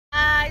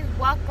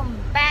welcome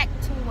back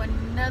to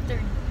another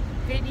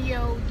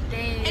video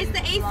day. Is the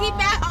AC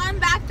back on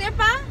back there,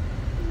 Pa?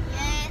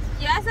 Yes.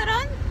 Yes,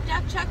 Aaron?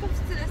 Jack, check if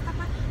to this stuff.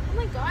 Oh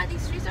my god,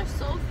 these trees are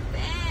so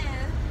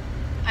thin.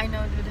 I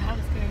know, dude, the house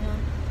is going on.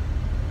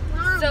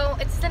 Mom. So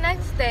it's the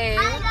next day.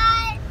 Hi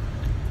guys.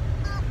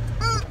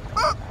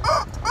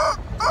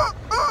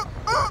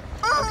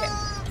 Okay.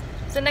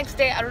 It's the next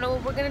day. I don't know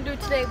what we're gonna do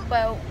today,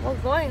 but we're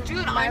going.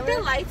 Dude, aren't the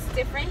lights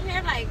different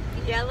here? Like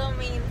yellow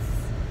means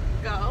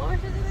go or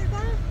something like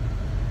that?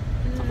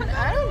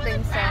 I don't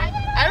think so.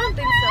 I don't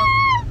think so.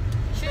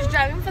 She's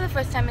driving for the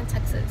first time in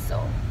Texas,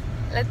 so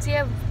let's see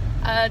if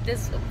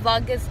this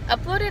vlog is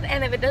uploaded,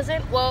 and if it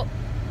doesn't, well,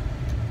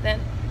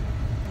 then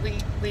we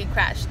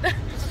crashed.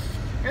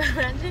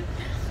 Imagine.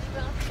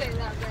 Don't say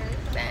that, babe.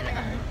 Then,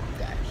 oh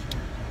gosh.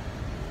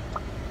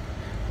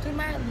 Dude,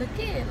 Maya, look at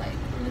it. Like,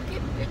 look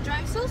at You're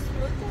driving so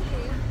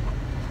smoothly.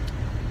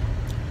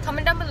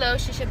 Comment down below.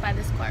 She should buy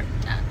this car.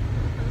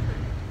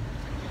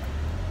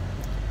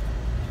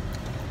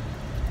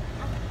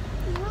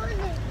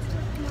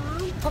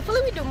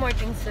 Hopefully we do more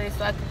things today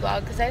so I can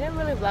vlog, because I didn't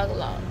really vlog a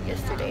lot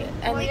yesterday.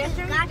 And We just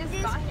got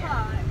this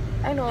car.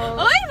 I know.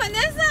 Oi,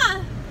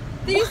 Vanessa!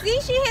 Did you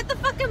see she hit the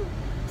fucking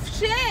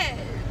shit?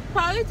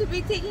 Probably to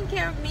be taking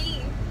care of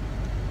me.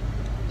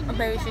 Or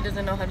maybe she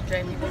doesn't know how to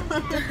drive either.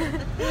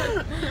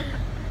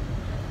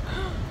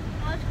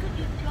 How could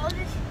you throw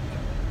this?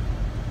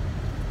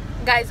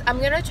 Guys, I'm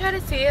gonna try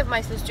to see if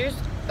my sisters,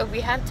 if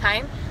we have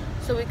time,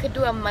 so we could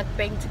do a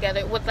mukbang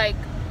together with like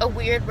a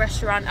weird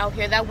restaurant out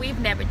here that we've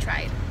never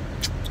tried.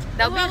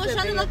 That would I be a was good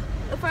trying to video.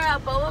 look for a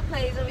boba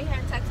place over here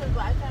in Texas,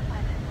 but I can't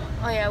find it.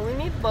 Oh yeah, we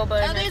need boba. Oh,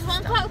 and there's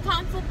one stuff. called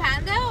Kung Fu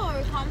Panda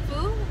or Kung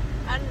Fu.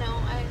 I don't know.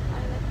 I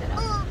looked it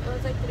up. It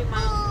was like 3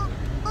 miles.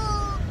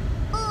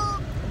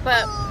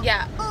 But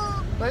yeah,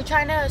 we're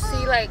trying to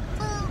see like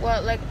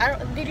what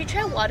did you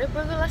try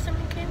Whataburger last time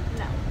you came?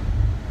 No.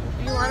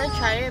 You want to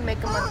try it and make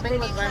a mukbang Did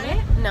with you try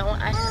Lenny? No,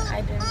 I didn't try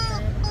it.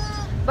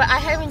 But I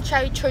haven't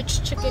tried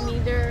church chicken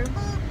either.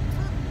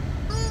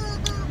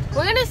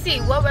 We're gonna see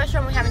what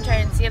restaurant we haven't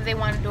tried and see if they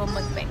want to do a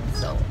mukbang.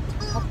 So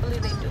hopefully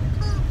they do.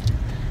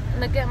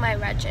 Look at my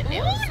ratchet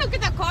nails. Ooh, look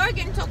at the car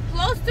getting so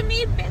close to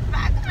me, bitch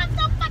bag. I'm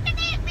so fucking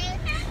happy.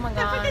 Oh my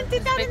god. The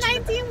fucking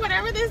 2019,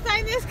 whatever this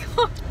sign is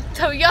called.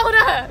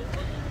 Toyota. I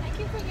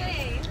keep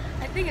forgetting.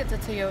 I think it's a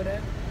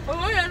Toyota. Oh,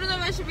 I don't know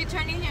if I should be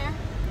turning here.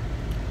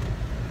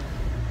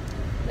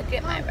 Look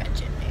at my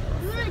ratchet nails.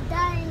 I'm gonna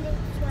die in this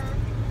truck.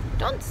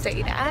 Don't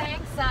say that.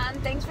 Thanks, son.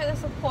 Thanks for the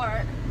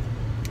support.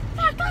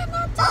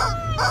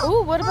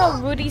 Ooh, what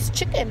about Rudy's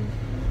Chicken?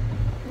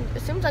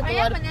 It seems like Oh a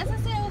yeah, lot of Vanessa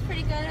said it was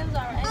pretty good. It was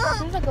alright.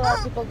 seems like a lot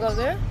of people go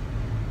there.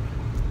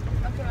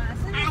 Okay,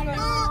 Vanessa. I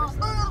know.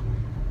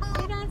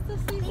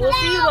 We'll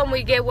see when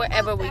we get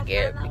wherever we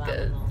get,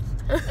 because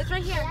It's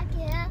right here.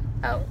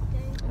 oh,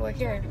 we're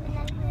here.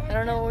 I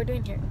don't know what we're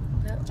doing here.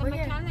 No, The we're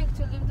here. mechanic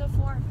to leave the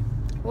Ford.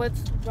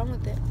 What's wrong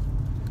with it?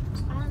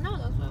 I don't know.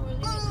 That's why we're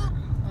leaving it.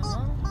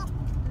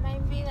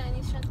 Maybe that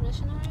needs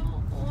transmission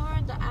oil or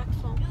the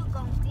axle.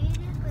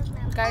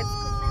 Guys,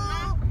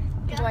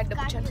 do I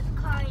double check?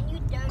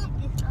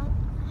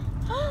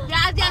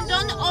 Yeah,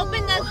 don't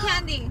open that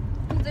candy.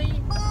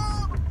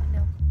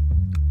 No.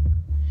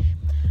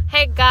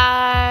 Hey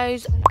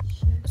guys,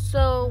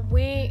 so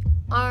we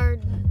are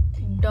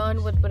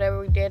done with whatever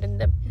we did in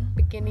the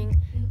beginning.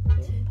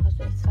 Pause it,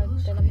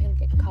 then I'm gonna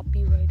get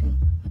copyrighted.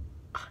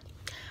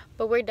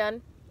 But we're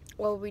done.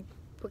 What we're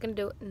gonna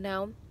do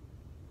now.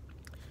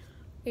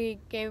 We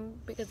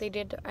came because they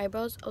did their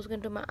eyebrows. I was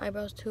gonna do my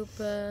eyebrows too,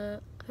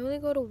 but I only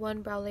go to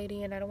one brow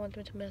lady and I don't want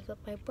them to mess up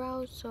my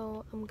brows,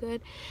 so I'm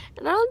good.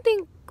 And I don't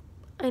think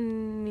I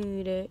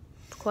need it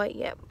quite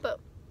yet, but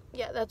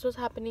yeah, that's what's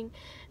happening.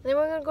 And then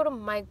we're gonna go to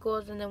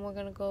Michael's, and then we're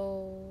gonna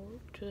go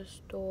to the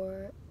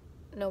store.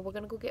 No, we're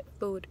gonna go get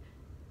food.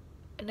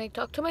 And I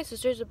talked to my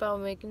sisters about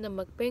making the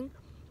mukbang,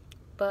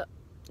 but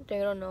they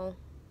don't know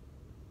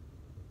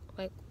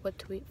like what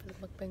to eat for the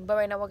mukbang. But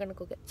right now we're gonna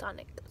go get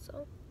Sonic,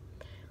 so.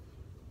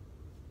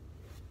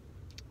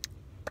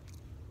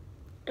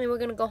 And then we're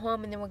gonna go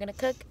home, and then we're gonna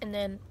cook, and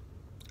then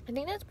I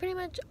think that's pretty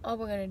much all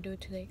we're gonna do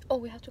today. Oh,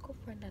 we have to go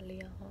for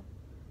Nalia, huh?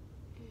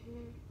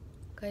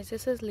 Guys,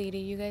 this is Lady.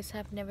 You guys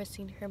have never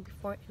seen her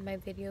before in my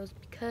videos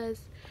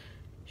because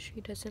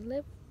she doesn't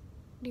live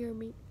near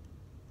me.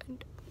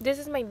 And this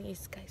is my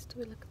niece, guys. Do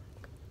we look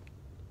like?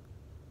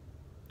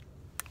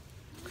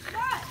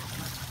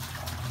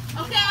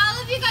 Okay, all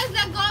of you guys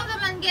let go of the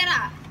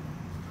manguera.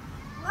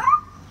 What?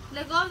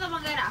 Let go of the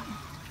manguera.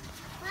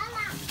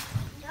 Mama.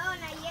 No,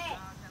 not yet.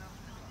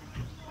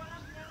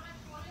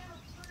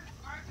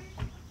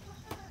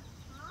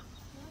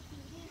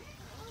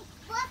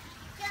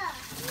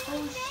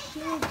 Oh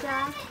shit,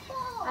 Jack.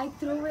 I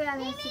threw away an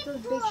little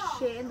big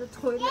shit in the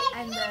toilet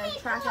and the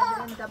trash. I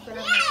didn't dump it on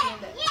the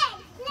toilet.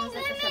 It was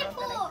like a setup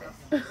like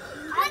this.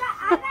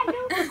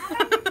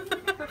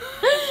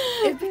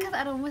 It's because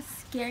Adam was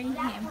scaring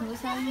him. He was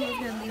telling me he was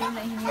going to leave him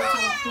that he needed to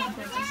poop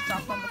and just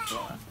drop on the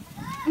floor.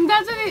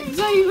 That's what it,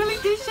 so you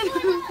really did shit on the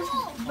floor.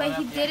 But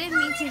he didn't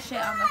mean to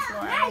shit on the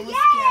floor. I was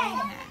scaring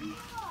him.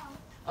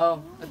 Oh,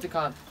 what's it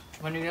called?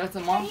 When you go to the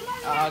mall,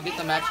 I'll get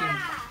the matching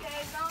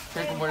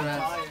checkerboard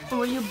Vans.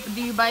 Do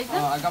you buy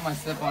them? I got my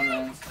slip-on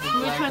Vans. The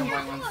black and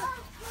white ones.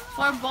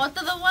 For both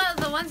of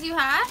the ones you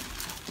had?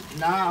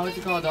 Nah, what's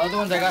it called? The other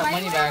ones I got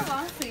money back.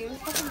 It was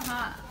fucking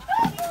hot.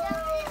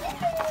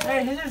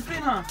 Hey, hit your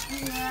spin, huh?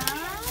 Yeah.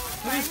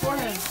 Look at his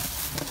forehead.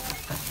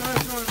 Show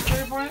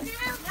your forehead.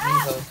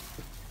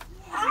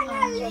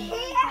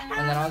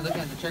 And then I was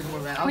looking at the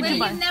checkerboard Vans. Wait, you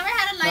never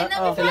had a lineup Se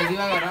before? les iba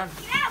a agarrar.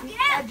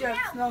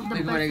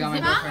 Look what I got my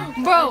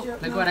girlfriend. Bro,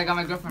 Look what I got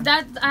my girlfriend.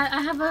 that I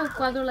have a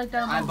cuadro like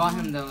that. I bought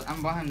him I that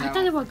thought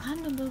one. they were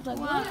condoms. I was like,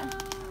 what?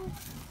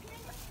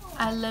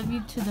 I love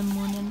you to the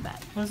moon and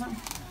back. What's that?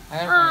 I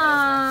got it from her.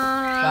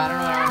 So I don't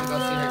know when I'm gonna go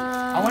see her.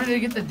 I wanted to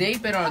get the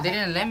date, but they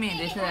didn't let me.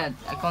 They said that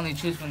I can only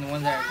choose from the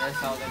ones that are there.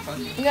 So I was like, fuck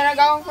it. And then I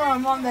got one for my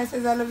mom that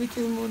says I love you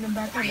to the moon and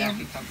back. Yeah,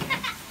 keep talking.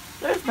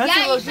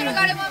 Yeah, you should have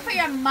got one for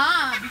your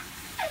mom.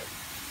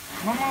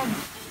 My mom was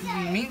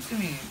mean to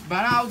me,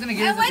 but I was gonna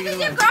get it. And what does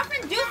your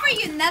girlfriend do for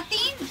you?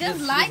 Nothing? Just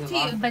lie to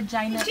you.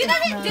 Vagina. She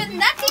doesn't do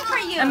nothing for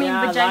you. I mean,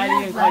 Yeah, vagina. lie to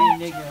you and call you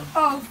nigga.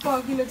 Oh,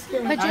 fuck, you look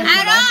scary.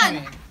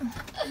 Aaron!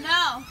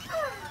 No.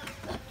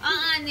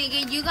 Nigga,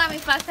 you got me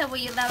fucked up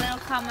with that little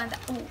comment.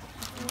 Ooh.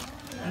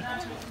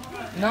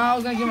 No, I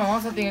was gonna give my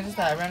mom something. It's just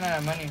that I ran out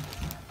of money.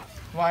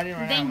 Well, I didn't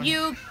run out of Then money.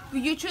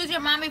 you choose your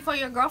mom before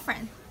your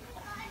girlfriend.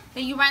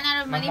 Then you run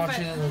out of My money mom for.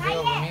 chooses Jose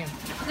over me.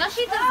 No,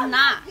 she does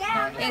not.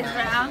 No,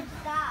 Israel.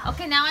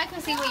 Okay, now I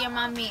can see what your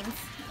mom means.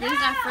 This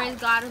is our first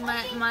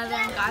godmother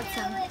and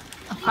godson.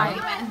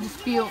 Argument.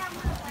 Dispute.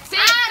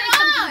 Say Aaron!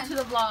 something to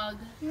the vlog.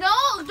 No,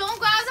 don't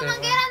grab the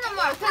manguera no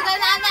more, because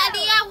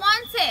Nadia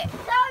wants it.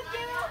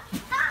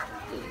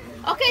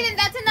 Okay, then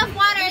that's enough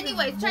water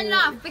anyways. Turn it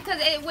off,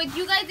 because with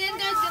you guys in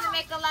there, it's going to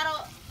make a lot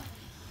of...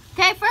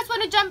 Okay, first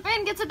one to jump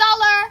in gets $1.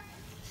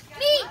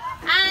 Me,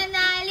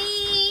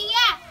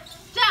 Analia.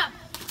 Jump,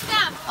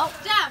 jump, oh,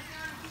 jump,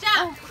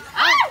 jump.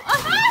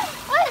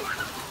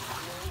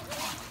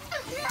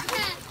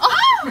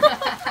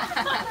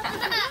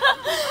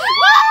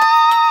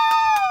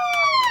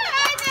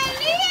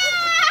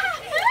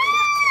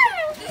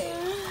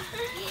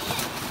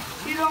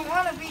 You don't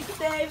want to be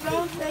saved,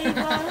 don't save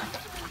us.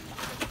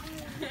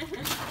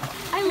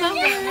 I love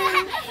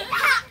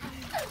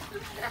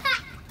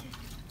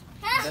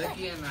her.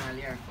 Becky and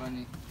Ali are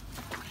funny.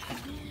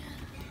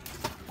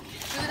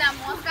 Dude, that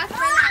mosca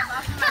spray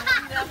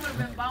that would have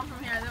been bomb from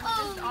here. Then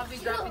we'll just all be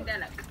dropping dead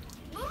like...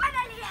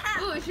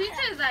 Ooh, she's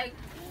just like...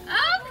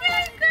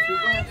 Okay,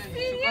 girl,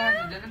 see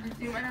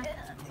you.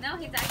 No,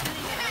 he's actually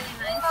really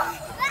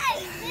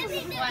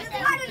nice.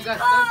 You got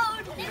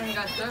stuck? You know he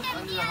got stuck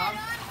under the house?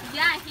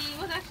 Yeah, he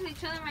was actually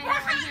chilling right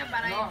here,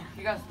 but No,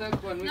 he got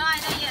stuck when we... No, I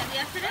know,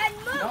 yesterday.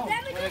 No,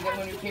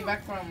 when we came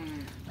back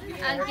from...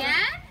 Again?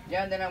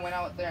 Yeah, and then I went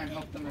out there and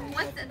helped him. And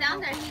What's down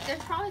there?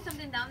 There's probably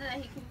something down there that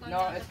he can go no,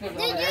 down. it's because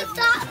Did over there you it's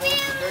stop me?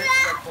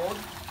 cold,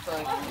 so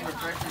it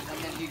refreshes, and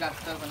then he got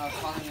stuck when I was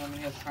calling him and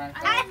he was crying.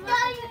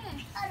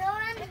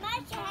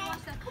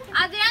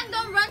 Adrian,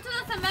 don't run to the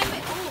cement.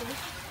 Ooh.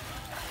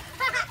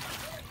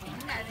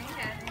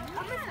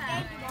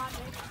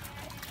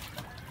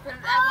 I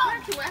want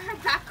her to wear her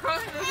back curls.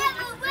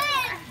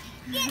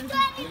 Get 20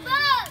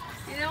 bucks.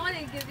 You know when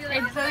it gives you It's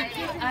like so a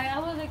cute. I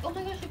was like, oh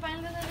my gosh, she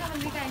finally doesn't have a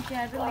liga and she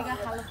has a liga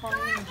hala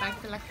falling in the back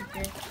to la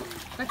quité.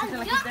 Para que se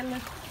la quiten.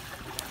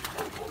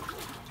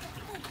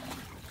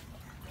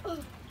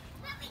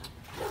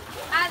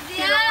 You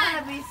don't want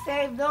to be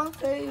saved, don't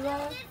save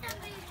us.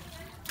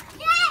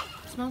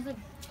 Smells like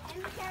No,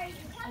 you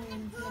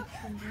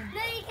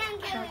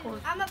can't get it.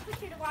 I'm going to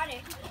put you in the water.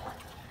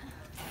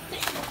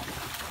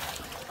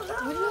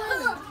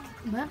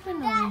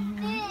 nothing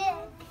over here.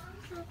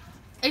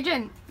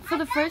 Adrian, for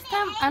the first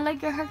time, I like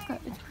your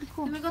haircut. It's pretty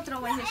cool. Let me go throw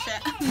away his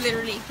shit.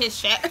 Literally, his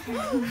shit.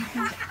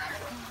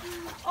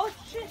 Oh,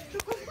 shit.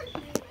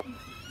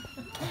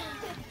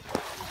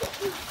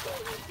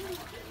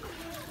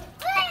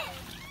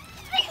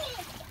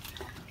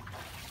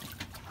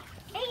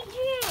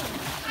 Adrian!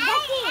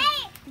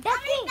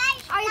 Ducky!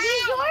 Are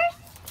these yours?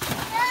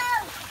 No!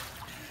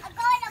 I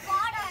go in the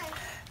water.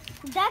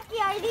 Ducky,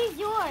 are these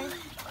yours?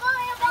 Go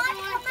in the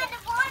water, come in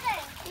the water.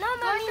 No,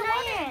 Mommy,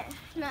 not yet.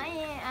 Not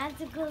yet. I have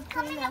to go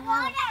clean the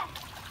house.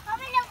 Come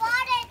in the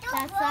water.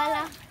 La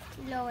sala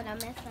y luego la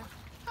mesa.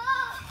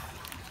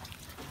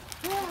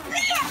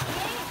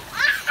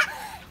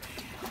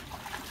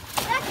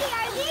 Ducky,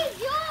 are these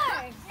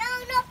yours? No,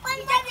 put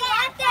them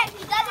right there.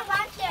 You got it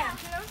right there.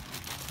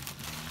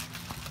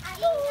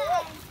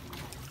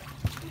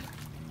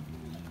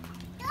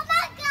 Come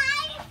on,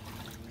 guys.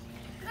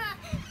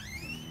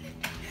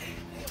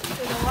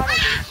 You don't want to be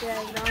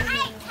saved, don't you?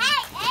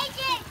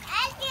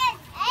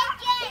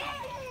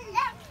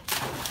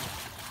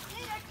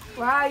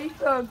 Wow, you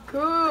so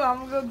cool.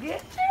 I'm going to go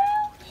get you.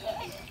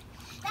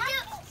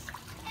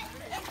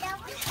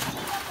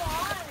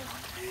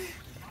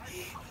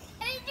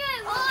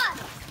 Adrian, what?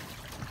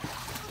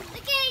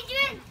 Look at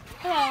Adrian.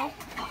 Hello.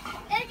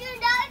 Adrian,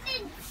 that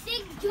is a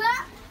big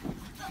drop.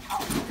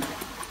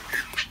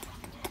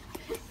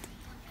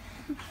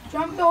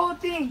 Jump the whole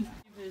thing.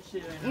 this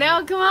shit right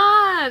No, come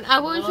on. I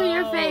won't show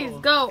your face.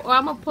 Go. Or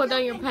I'm going to pull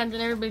down your pants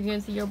and everybody's going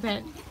to see your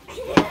pants.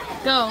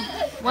 Go.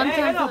 One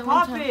time for the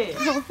one time.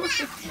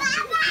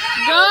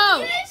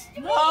 Go.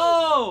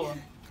 No!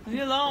 Leave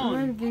me I'm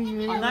alone. gonna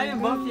give you I'm not even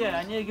it. buffed yet.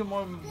 I need to get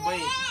more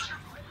weight.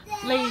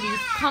 Ladies,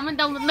 comment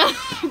down below.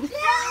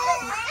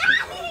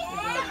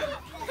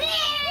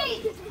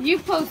 You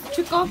post,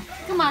 Chico.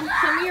 Come on,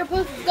 show me your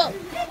posts. Go.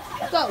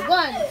 Go.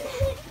 1,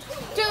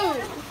 2,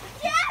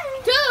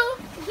 2.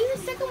 Do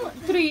the second one.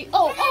 3.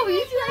 Oh, you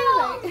did it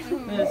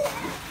right. Yes.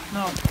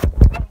 No.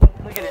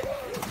 Look at it.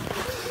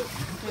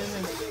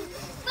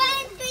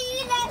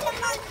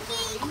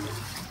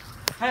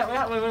 Hey, wait.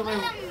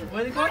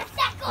 What is it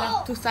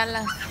called? Tus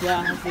alas.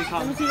 Yeah, that's what it's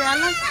Let me called. see your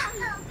alas.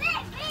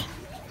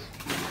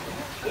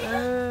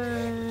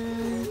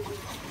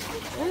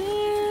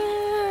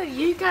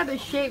 You got a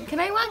shape. Can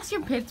I wax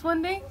your pits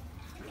one day?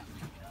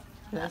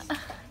 Yes.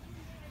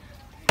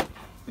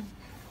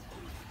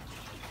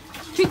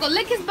 Chico,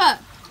 lick his butt.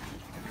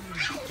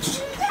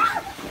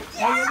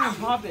 How you gonna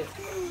pop it?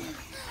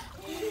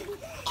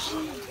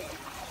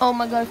 Oh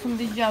my god,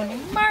 somebody's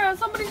drowning. Mara,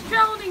 somebody's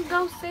drowning.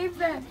 Go save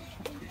them.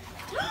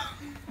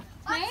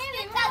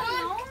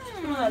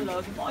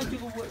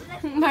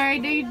 Mara,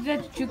 do you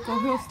that Chico?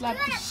 He'll slap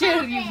the shit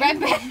out of you right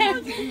back.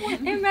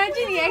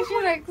 Imagine he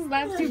actually like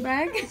slaps you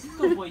back.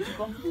 Good boy,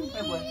 Chico.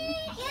 Hey, boy.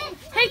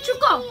 Hey,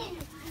 Chico.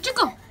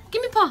 Chico,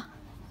 give me paw.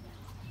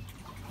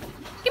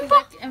 Give me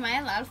paw. Am I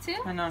allowed to?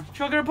 I know.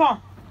 Chico, get her paw.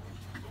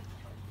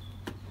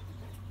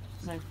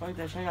 He's like, fuck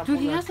that shit. I got Dude,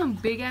 he pulled has some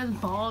big ass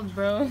balls,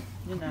 bro. up.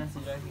 You're nasty,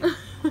 Jackie.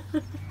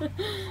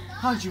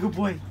 Hi, Chico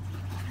boy.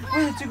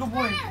 Where's the Chico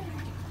boy?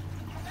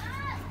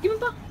 Give me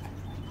paw.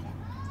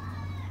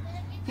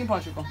 Give me paw,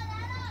 Chico.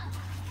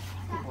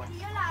 Good boy.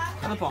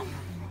 Other paw.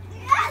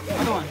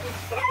 Other one.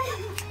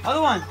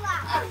 Other one.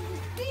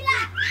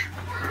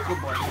 Good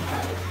boy.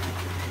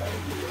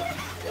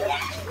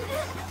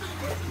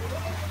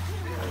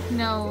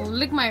 No,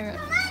 lick my.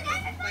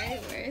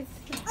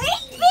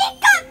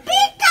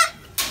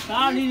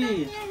 Stop,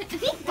 Lily.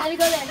 Gotta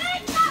go there.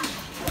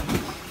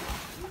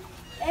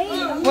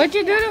 What'd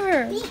you do to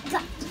her? I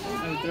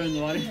throw in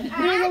the water.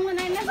 When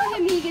I never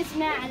him, he gets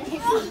mad. Okay,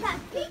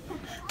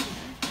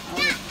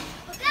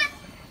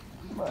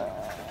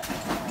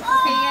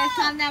 you guys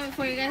calm down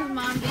before you guys'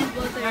 mom beats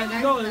both of you Guys,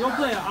 guys. go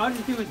play. I'll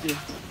just keep with you.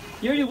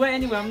 You're already wet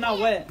anyway. I'm not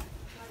wet.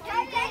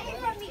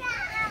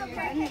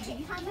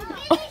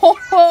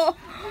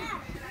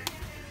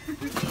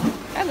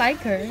 I like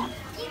her.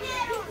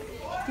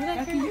 You like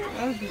Jackie, her? you're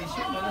ugly.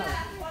 Shut up.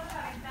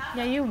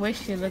 Yeah, you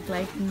wish you looked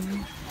like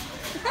me.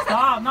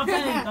 Stop. I'm not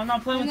playing. I'm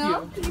not playing with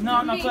you. No,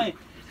 I'm not playing.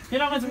 You're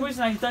not going to wish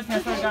like you touch me. I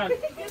swear to God.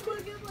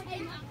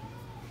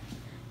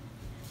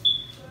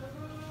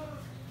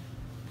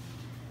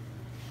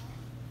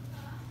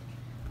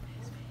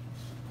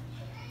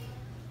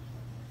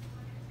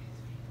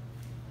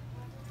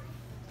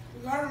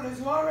 Let's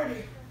go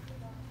already.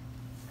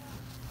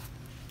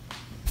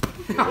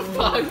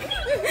 Fuck.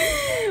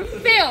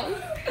 Phil.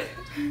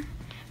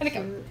 Let it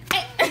go.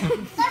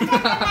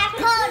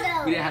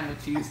 We didn't have no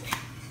cheese.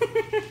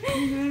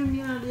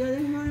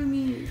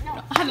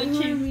 How to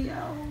cheese.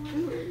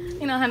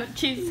 You know how to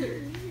cheese.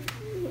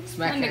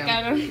 Smack Ande, him.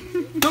 cabrón.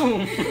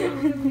 Boom.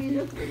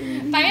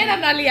 Está bien,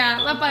 Natalia.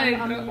 Va para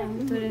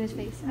adentro. Put it in his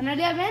face.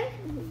 Analia, ven.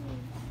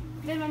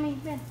 Ven, mami,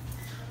 ven.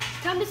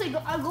 Come this way.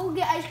 I'll go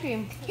get ice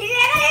cream.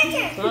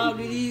 Stop,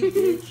 Lily,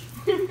 bitch.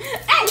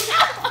 Hey,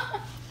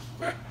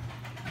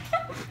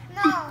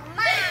 no!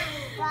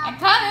 I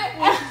caught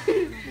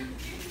it.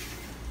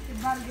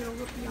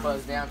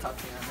 Buzz down, talk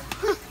to me.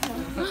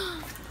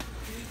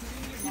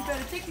 You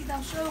better take these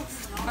down slow.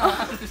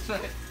 Just try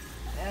it.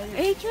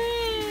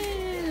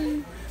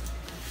 Adrian.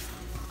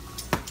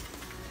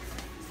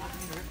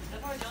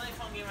 That's probably the only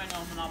fun game right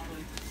now is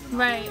Monopoly.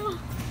 Right.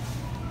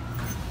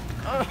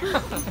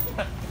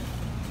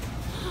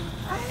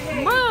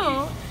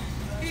 Bro.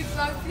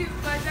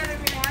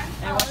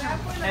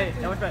 Hey,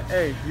 what's that?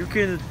 Hey, you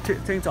can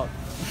take out.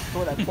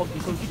 Throw that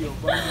fucking cookie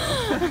over.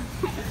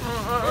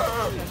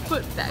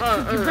 Put that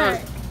cookie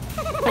back.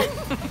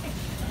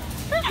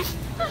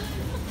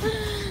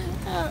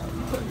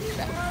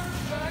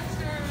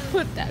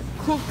 Put that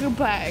cookie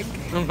back.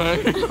 Okay.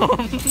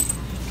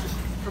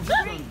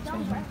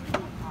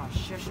 Oh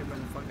shit, shit,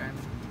 motherfucker.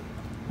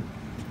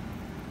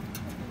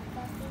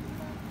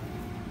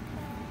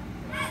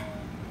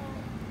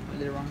 I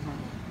did it wrong, huh?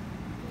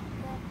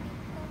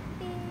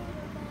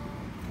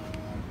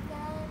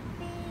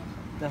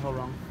 The hell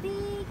wrong. Do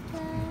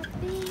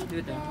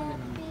it there.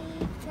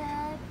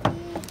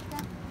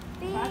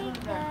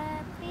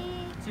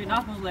 So you're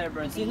not supposed to let it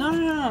burn. See, no.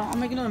 I'm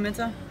making another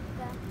mensa.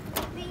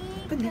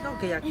 Pendejo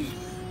que ya aquí.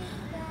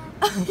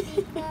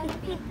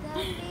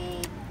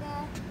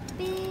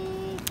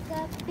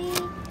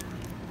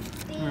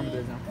 Remember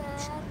this now.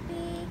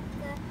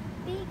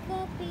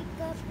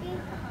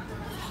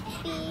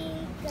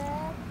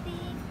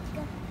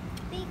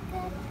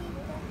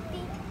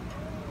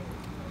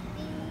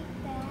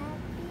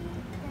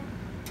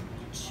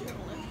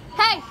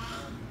 Hey,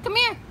 come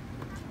here.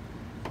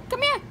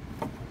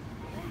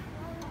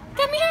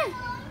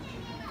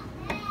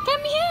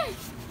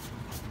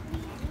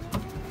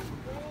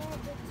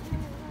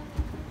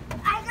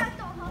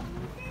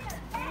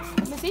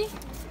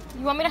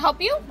 want me to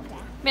help you?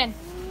 Ben.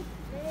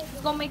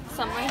 Let's go make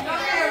some right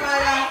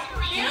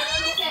here.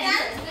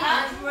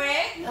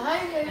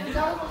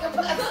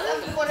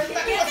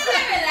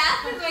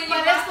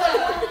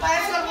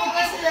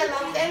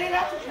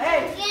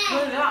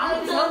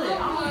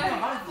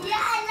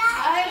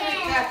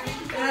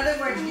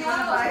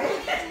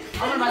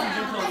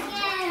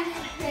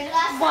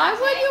 Why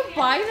would you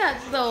buy that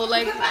though?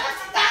 Like,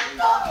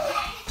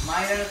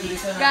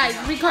 guys,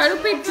 Ricardo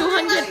paid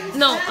 $150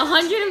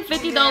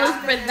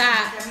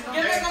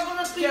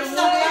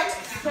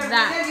 for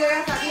that.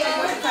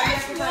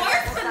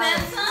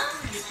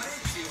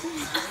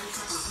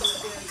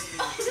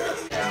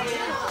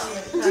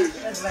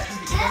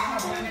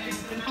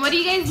 What do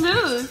you guys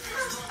lose?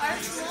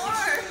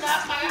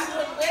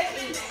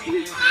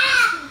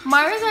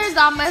 Mara's hair is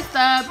all messed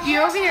up.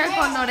 You're over here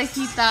con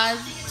orejitas.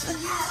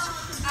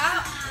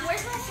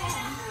 Where's my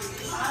phone?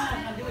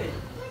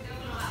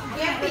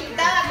 Bien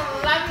pintada con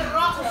los labios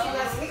rojos y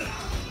así.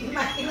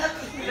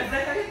 Imagínate.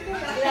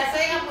 La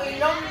ceja muy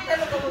longa,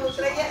 como lo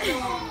traía.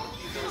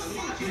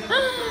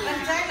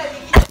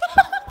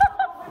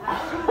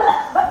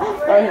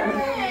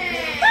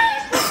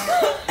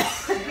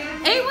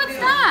 Hey, what's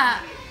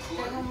that?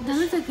 That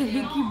looks like a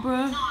hickey,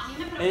 bro.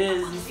 It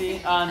is, you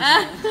see?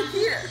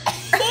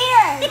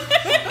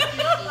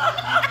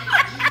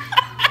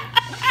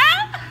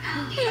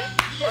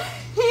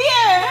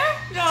 Here.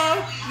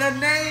 No, the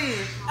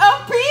name.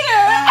 Oh,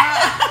 Peter.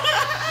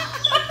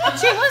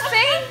 She was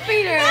saying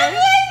Peter.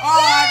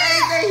 Oh, they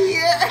say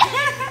here.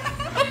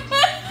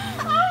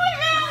 Oh my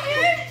God,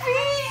 you're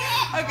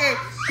Peter. Okay,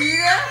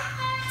 Peter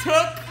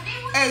took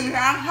a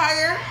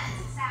vampire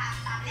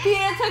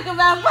Peter took a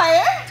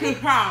vampire to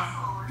prom.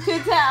 to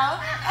town.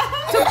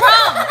 To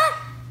prom.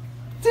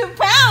 To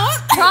pound.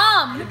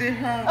 Prom. To the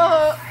prom.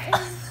 Oh,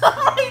 2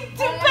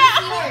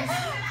 pounds.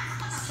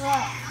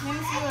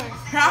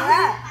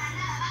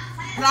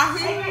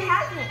 Rafi?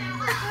 Rafi?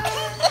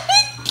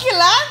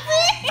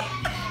 Classy.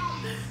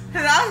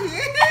 Rafi?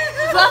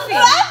 Fluffy.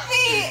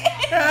 Fluffy.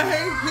 Rafi?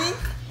 Pink?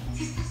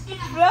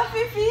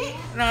 Fluffy feet.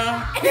 No.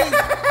 Pink.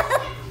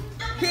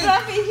 Pink.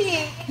 Fluffy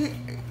feet.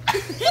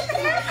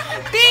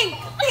 Pink.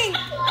 Pink.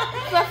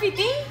 Fluffy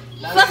thing?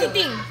 Fluffy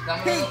thing.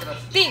 Pink.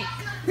 Pink.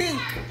 Pink.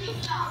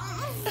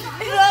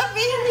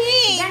 Fluffy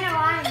feet.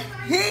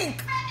 Pink.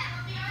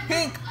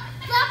 Pink.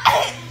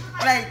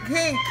 Like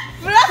pink.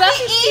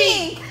 Fluffy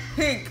ink.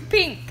 Pink.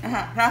 Pink.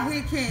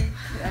 Rafi King.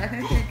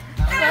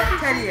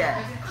 Teddy bear.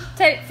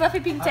 Fluffy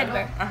pink teddy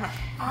bear.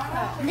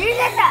 These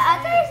are the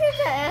others or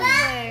the other?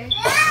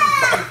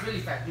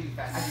 Really fast, really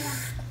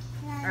fast.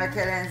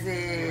 Okay, let's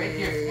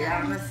see.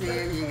 I'm gonna see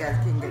if you guys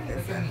can get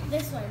this one.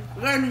 This one.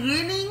 When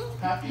winning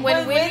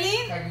When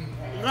winning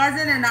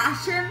wasn't an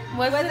option,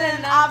 wasn't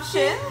An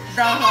option.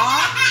 the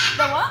hall,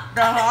 The what?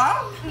 the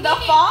hall, The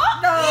fall?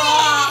 the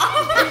hall.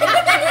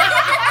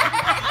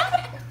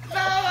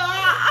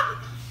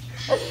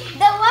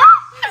 The what?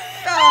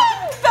 The what?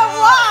 The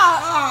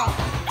what?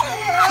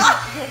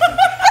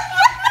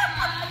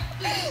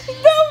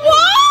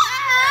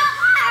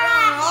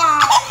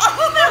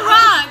 the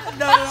rock.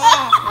 The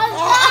rock.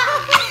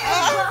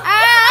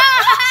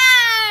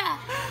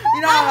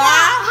 You know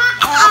what?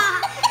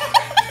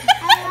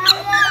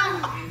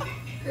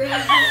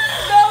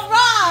 The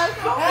rock.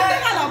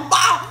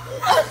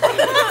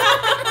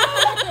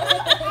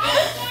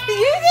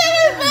 You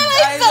didn't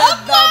finish the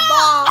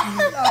ball.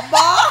 The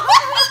ball.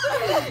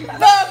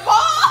 The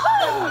ball.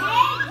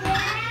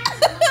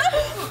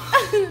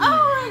 Oh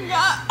my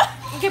God.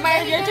 Okay,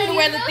 Maya, your turn to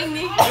wear the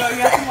thingy. Yo, you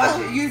have to watch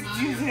it. Use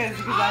his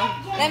because I.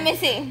 Let me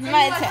see.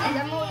 My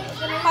turn.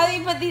 How do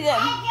you put these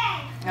in?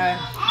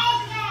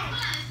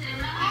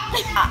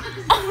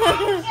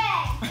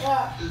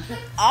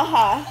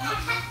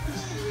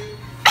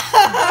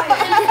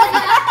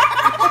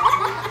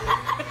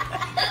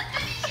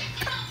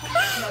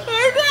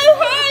 Where's my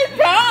hair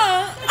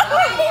from?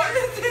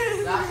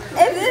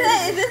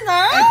 Is this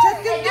normal?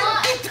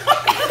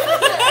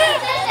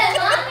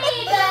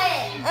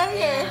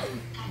 Okay.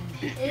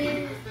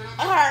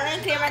 Alright, let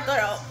me clear my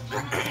throat.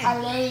 I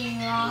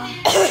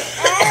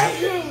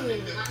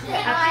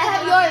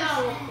have yours.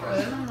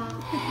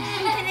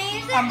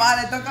 Amá,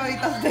 le toca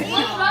ahorita a usted.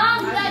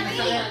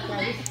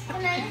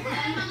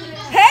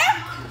 Hair?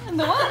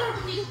 The what?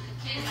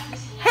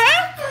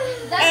 Hair?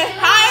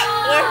 Hi.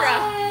 Where's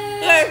from?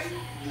 Where's?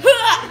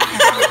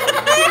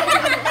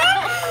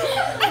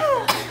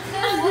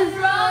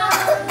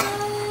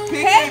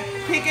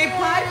 Pick a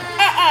pipe.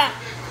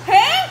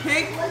 Hair?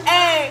 Pick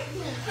A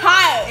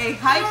high. a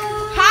height.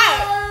 High.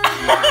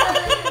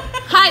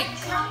 Height.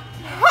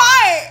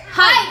 High.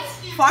 Height.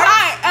 Fart.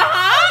 High.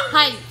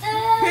 Height.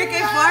 Pick a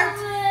fart.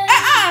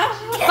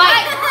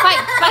 Fight.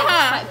 Fight.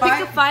 Fight. Pick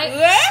a fight.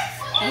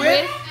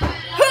 With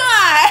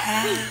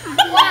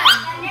High.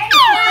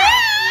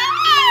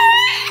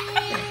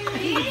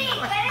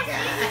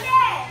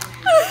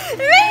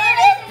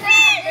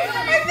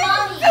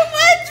 Too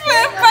much for a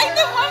fight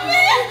the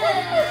woman.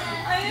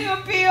 Are you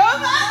gonna pee on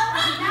that?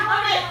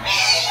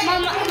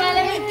 Mama,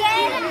 let me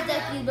get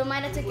it. But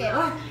mine took it.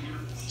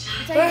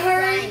 But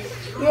hurry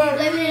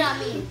Blame it on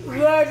me.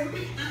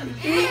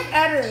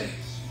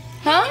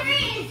 Huh?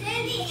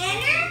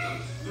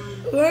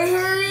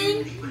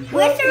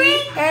 Whispering?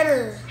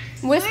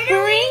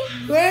 Whispering?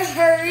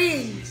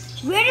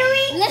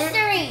 Littering?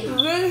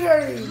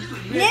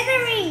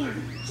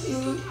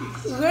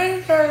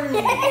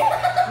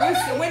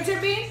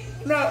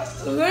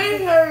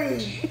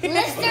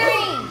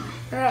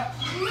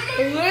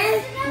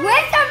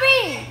 Winter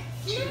bean?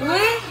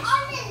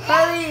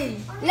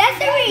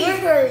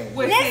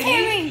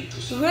 Littering.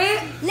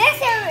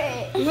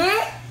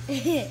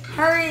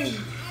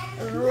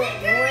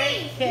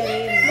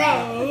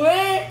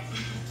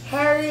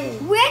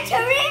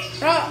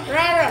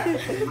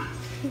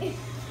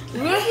 He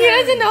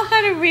doesn't know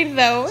how to read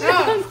though.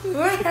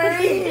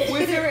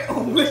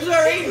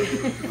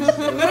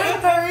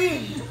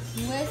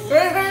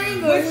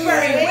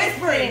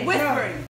 Whispering.